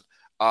Allergies.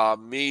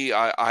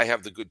 I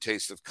have the good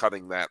taste of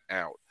cutting that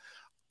out.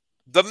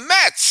 The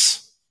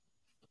Mets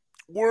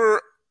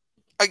were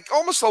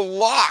almost a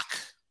lock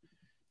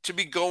to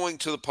be going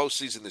to the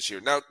postseason this year.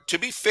 Now, to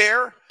be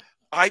fair,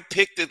 I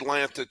picked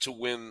Atlanta to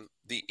win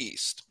the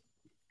East.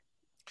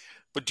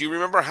 But do you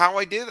remember how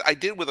I did? I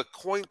did with a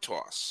coin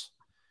toss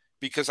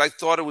because I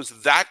thought it was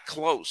that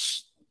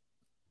close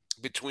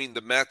between the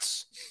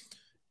Mets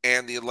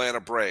and the Atlanta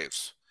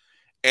Braves.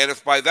 And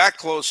if by that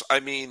close, I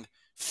mean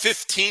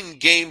 15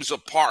 games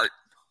apart,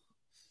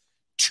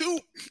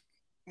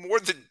 more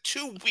than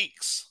 2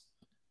 weeks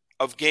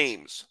of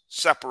games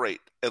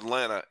separate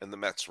Atlanta and the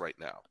Mets right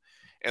now.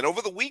 And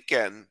over the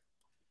weekend,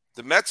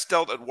 the Mets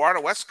dealt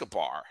Eduardo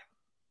Escobar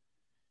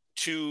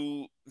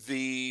to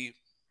the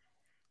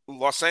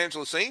Los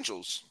Angeles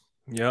Angels.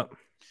 Yep.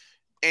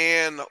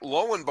 And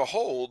lo and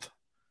behold,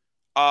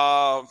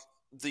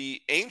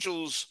 the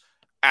Angels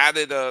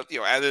added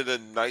a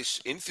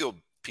nice infield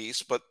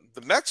piece, but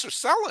the Mets are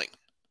selling.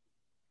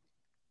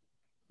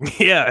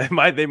 Yeah,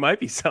 they might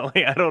be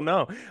selling. I don't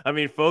know. I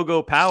mean,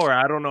 Fogo Power,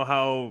 I don't know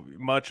how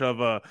much of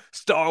a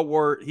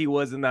stalwart he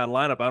was in that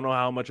lineup. I don't know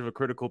how much of a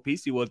critical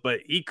piece he was, but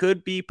he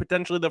could be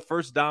potentially the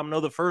first domino,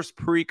 the first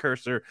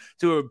precursor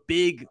to a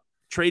big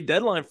trade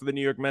deadline for the New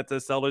York Mets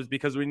as sellers,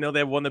 because we know they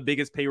have one of the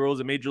biggest payrolls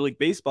in Major League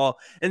Baseball.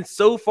 And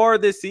so far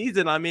this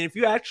season, I mean, if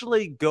you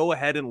actually go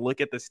ahead and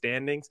look at the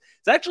standings,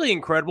 it's actually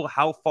incredible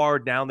how far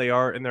down they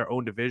are in their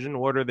own division.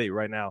 What are they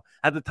right now?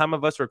 At the time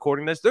of us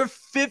recording this, they're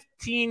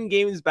 15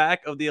 games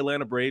back of the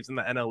Atlanta Braves in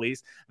the NL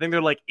East. I think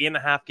they're like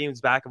 8.5 games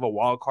back of a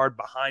wild card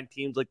behind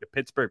teams like the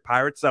Pittsburgh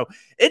Pirates. So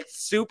it's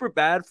super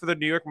bad for the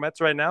New York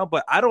Mets right now,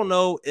 but I don't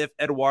know if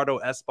Eduardo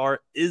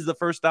Escobar is the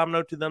first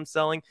domino to them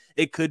selling.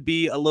 It could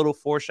be a little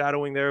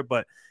foreshadowing there,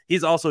 but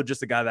he's also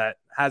just a guy that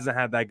hasn't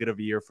had that good of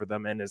a year for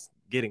them and is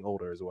getting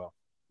older as well.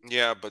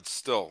 Yeah, but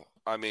still,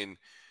 I mean,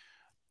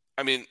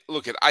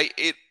 look at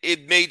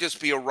it may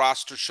just be a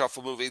roster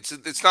shuffle move.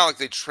 It's not like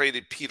they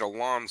traded Pete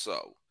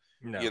Alonso,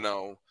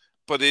 No.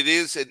 But it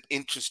is an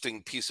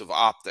interesting piece of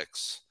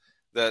optics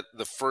that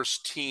the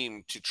first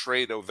team to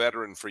trade a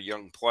veteran for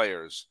young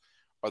players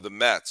are the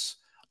Mets.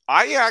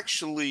 I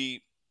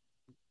actually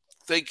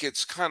think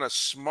it's kind of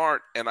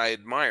smart, and I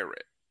admire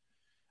it.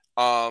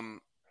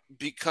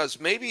 Because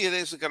maybe it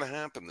isn't going to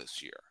happen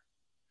this year.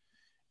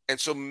 And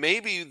so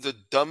maybe the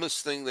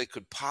dumbest thing they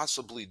could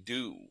possibly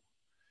do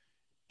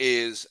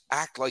is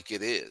act like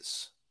it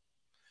is.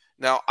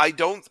 Now,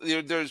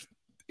 there's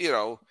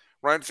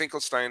Ryan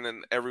Finkelstein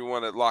and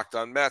everyone at Locked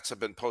On Mets have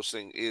been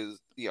posting is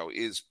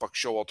Buck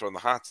Showalter on the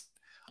hot seat.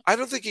 I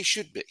don't think he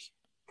should be.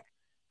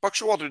 Buck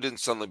Showalter didn't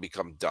suddenly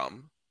become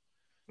dumb.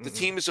 The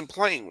team isn't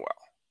playing well.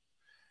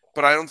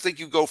 But I don't think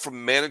you go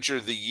from manager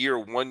of the year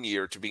one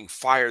year to being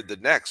fired the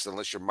next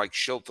unless you're Mike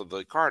Schilt of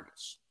the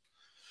Cardinals.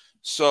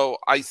 So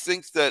I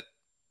think that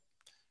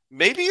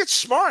maybe it's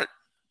smart.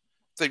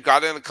 They've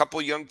got in a couple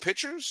of young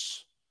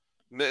pitchers.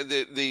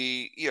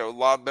 A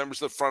lot of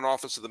members of the front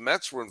office of the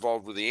Mets were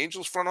involved with the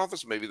Angels front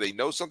office. Maybe they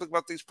know something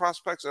about these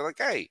prospects. They're like,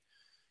 hey,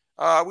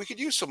 we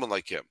could use someone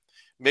like him.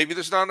 Maybe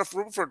there's not enough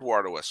room for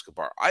Eduardo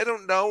Escobar. I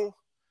don't know.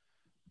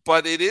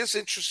 But it is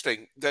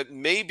interesting that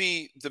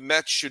maybe the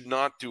Mets should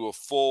not do a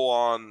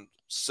full-on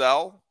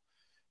sell,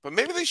 but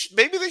maybe they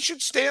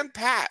should stand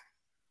pat.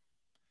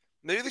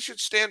 Maybe they should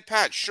stand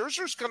pat.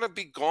 Scherzer's going to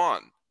be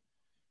gone.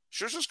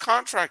 Scherzer's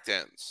contract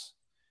ends.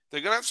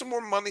 They're going to have some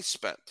more money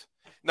spent.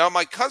 Now,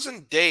 my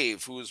cousin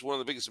Dave, who is one of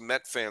the biggest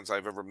Met fans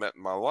I've ever met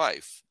in my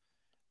life,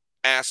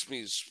 asked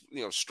me,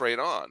 straight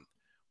on,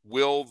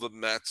 will the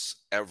Mets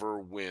ever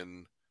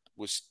win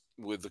with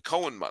the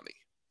Cohen money?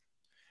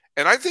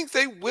 And I think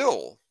they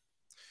will.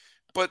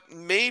 But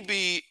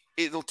maybe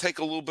it'll take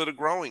a little bit of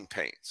growing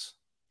pains.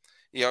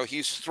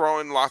 He's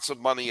throwing lots of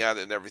money at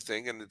it and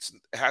everything, and it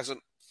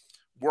hasn't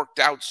worked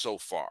out so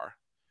far.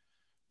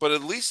 But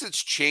at least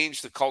it's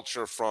changed the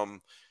culture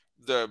from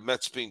the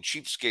Mets being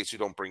cheapskates who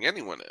don't bring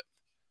anyone in.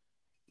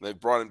 They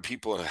brought in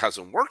people and it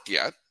hasn't worked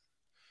yet.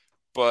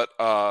 But,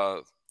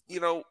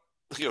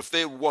 if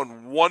they had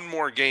won one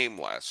more game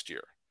last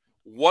year,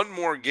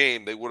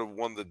 they would have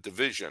won the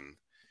division.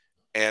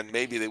 And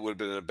maybe they would have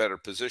been in a better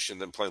position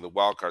than playing the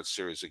wild card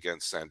series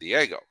against San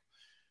Diego.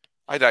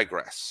 I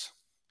digress.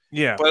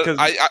 Yeah, but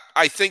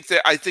I think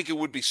it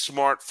would be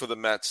smart for the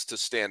Mets to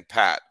stand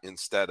pat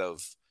instead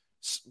of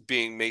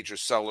being major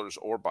sellers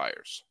or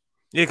buyers.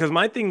 Yeah, because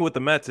my thing with the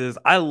Mets is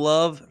I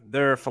love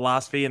their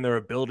philosophy and their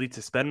ability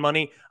to spend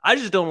money. I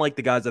just don't like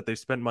the guys that they've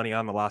spent money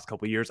on the last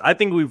couple of years. I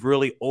think we've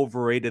really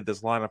overrated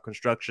this lineup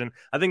construction.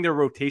 I think their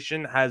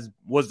rotation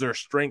was their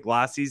strength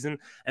last season,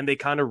 and they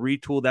kind of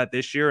retooled that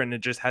this year, and it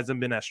just hasn't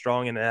been as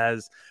strong, and it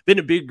has been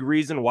a big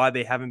reason why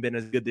they haven't been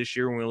as good this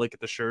year when we look at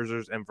the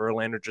Scherzers and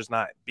Verlander just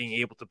not being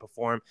able to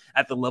perform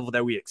at the level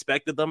that we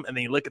expected them. And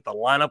then you look at the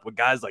lineup with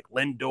guys like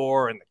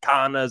Lindor and the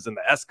Canas and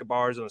the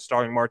Escobars and the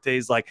starting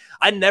Martes. Like,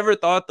 I never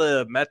thought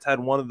the Mets had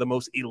one of the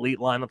most elite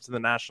lineups in the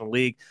National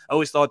League. I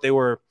always thought they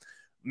were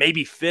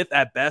maybe fifth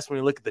at best when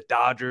you look at the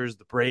Dodgers,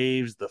 the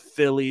Braves, the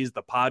Phillies,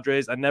 the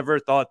Padres. I never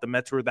thought the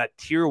Mets were that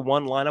tier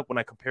one lineup when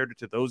I compared it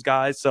to those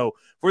guys. So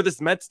for this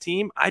Mets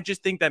team, I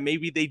just think that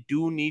maybe they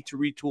do need to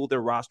retool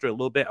their roster a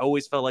little bit. I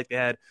always felt like they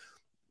had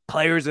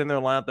players in their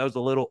lineup that was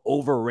a little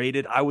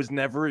overrated. I was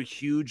never a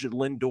huge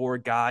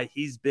Lindor guy.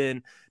 He's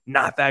been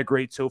not that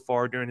great so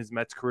far during his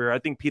Mets career. I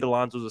think Pete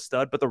Alonso's a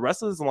stud, but the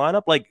rest of his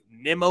lineup, like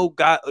Nimmo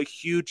got a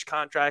huge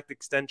contract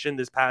extension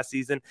this past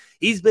season.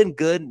 He's been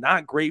good,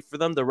 not great for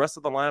them. The rest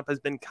of the lineup has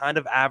been kind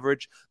of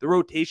average. The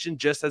rotation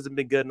just hasn't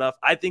been good enough.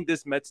 I think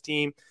this Mets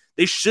team,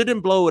 they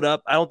shouldn't blow it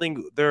up. I don't think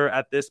they're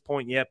at this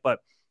point yet, but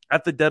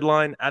at the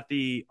deadline, at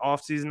the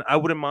offseason, I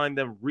wouldn't mind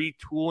them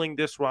retooling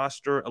this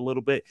roster a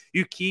little bit.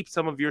 You keep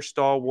some of your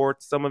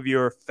stalwarts, some of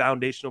your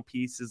foundational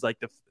pieces like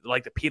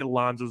the Pete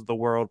Alonsos of the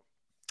world.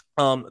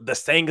 The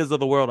Sangas of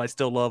the world I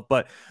still love,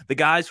 but the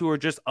guys who are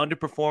just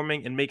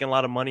underperforming and making a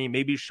lot of money,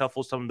 maybe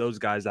shuffle some of those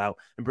guys out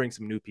and bring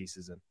some new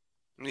pieces in.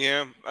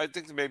 Yeah, I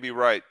think they may be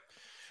right.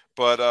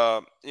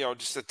 But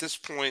just at this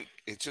point,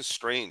 it's just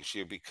strange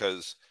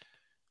because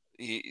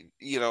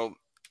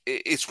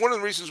it's one of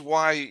the reasons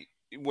why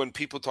when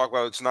people talk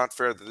about it's not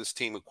fair that this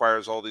team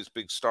acquires all these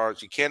big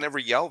stars, you can't ever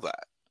yell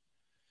that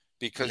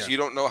because you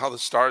don't know how the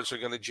stars are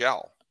going to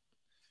gel.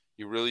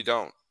 You really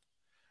don't.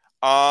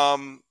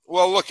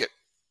 Well, look, the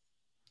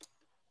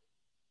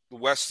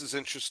West is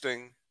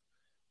interesting.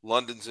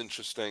 London's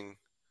interesting.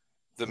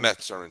 The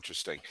Mets are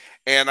interesting.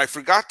 And I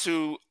forgot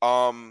to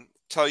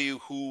tell you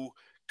who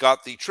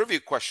got the trivia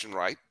question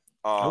right.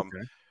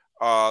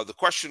 The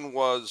question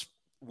was,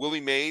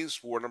 Willie Mays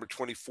wore number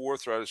 24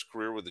 throughout his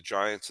career with the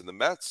Giants and the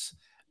Mets,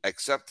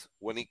 except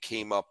when he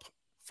came up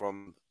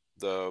from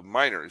the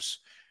minors.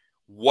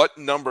 What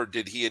number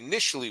did he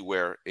initially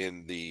wear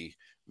in the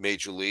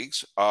major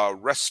leagues?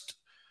 Resta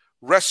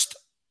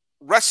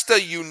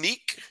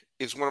Unique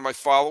is one of my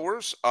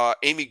followers.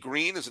 Amy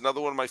Green is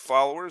another one of my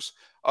followers.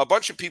 A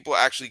bunch of people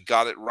actually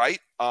got it right.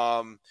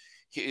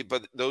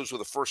 But those were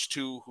the first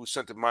two who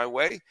sent it my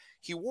way.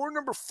 He wore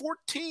number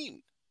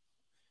 14.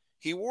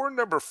 He wore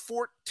number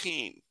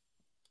 14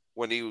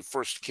 when he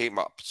first came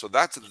up. So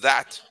that's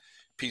that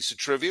piece of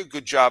trivia.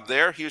 Good job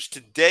there. Here's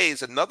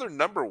today's another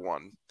number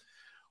one.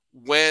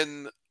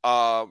 When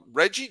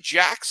Reggie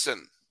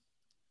Jackson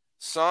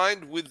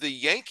signed with the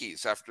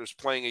Yankees after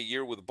playing a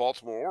year with the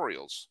Baltimore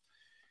Orioles,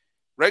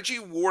 Reggie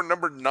wore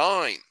number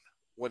 9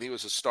 when he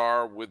was a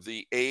star with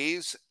the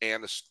A's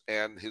and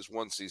his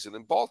one season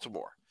in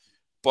Baltimore.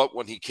 But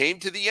when he came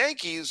to the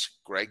Yankees,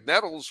 Greg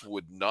Nettles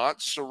would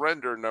not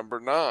surrender number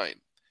 9.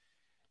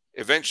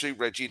 Eventually,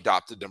 Reggie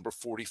adopted number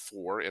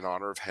 44 in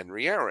honor of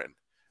Henry Aaron.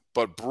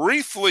 But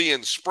briefly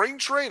in spring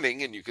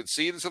training, and you can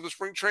see it in some of the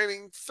spring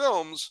training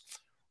films,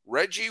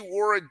 Reggie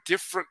wore a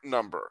different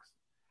number.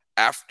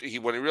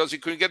 When he realized he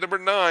couldn't get number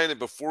 9 and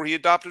before he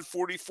adopted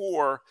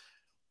 44,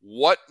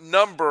 what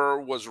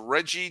number was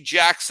Reggie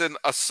Jackson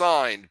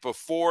assigned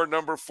before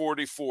number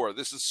 44?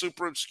 This is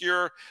super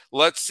obscure.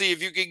 Let's see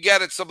if you can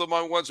get it. Some of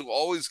my ones who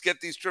always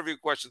get these trivia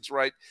questions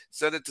right,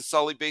 send it to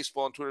Sully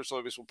Baseball on Twitter,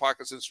 Sully Baseball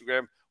Podcast,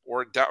 Instagram,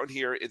 or down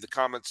here in the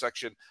comment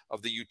section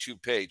of the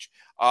YouTube page.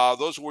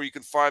 Those are where you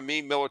can find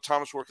me. Millard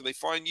Thomas, where can they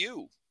find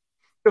you?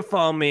 You can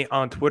follow me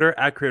on Twitter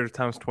at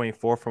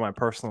CreatorThomas24 for my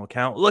personal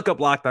account. Look up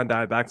Locked On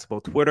Diamondbacks,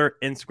 both Twitter,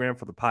 Instagram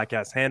for the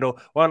podcast handle.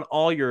 We're on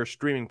all your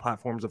streaming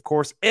platforms, of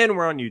course, and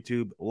we're on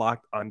YouTube,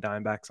 Locked On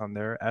Diamondbacks on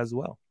there as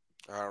well.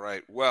 All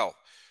right. Well,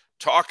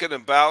 talking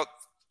about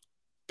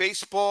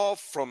baseball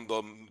from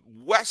the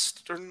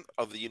western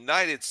of the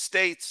United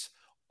States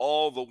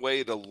all the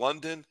way to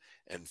London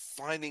and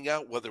finding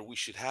out whether we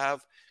should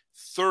have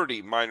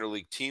 30 minor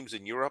league teams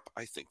in Europe,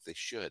 I think they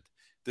should.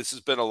 This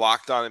has been a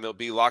Locked On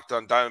MLB, Locked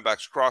On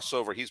Diamondbacks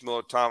crossover. He's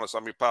Millard Thomas.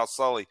 I'm your pal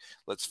Sully.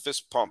 Let's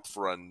fist pump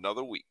for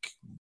another week.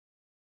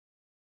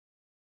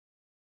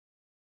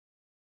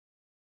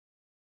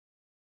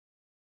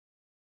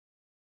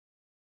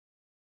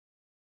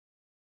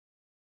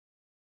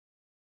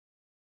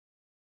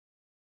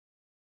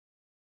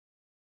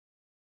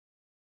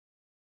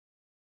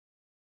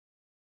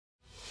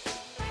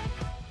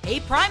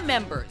 Hey, Prime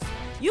members,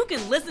 you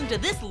can listen to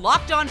this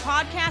Locked On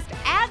podcast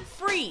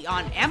ad-free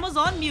on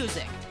Amazon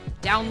Music.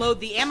 Download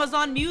the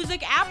Amazon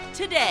Music app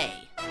today.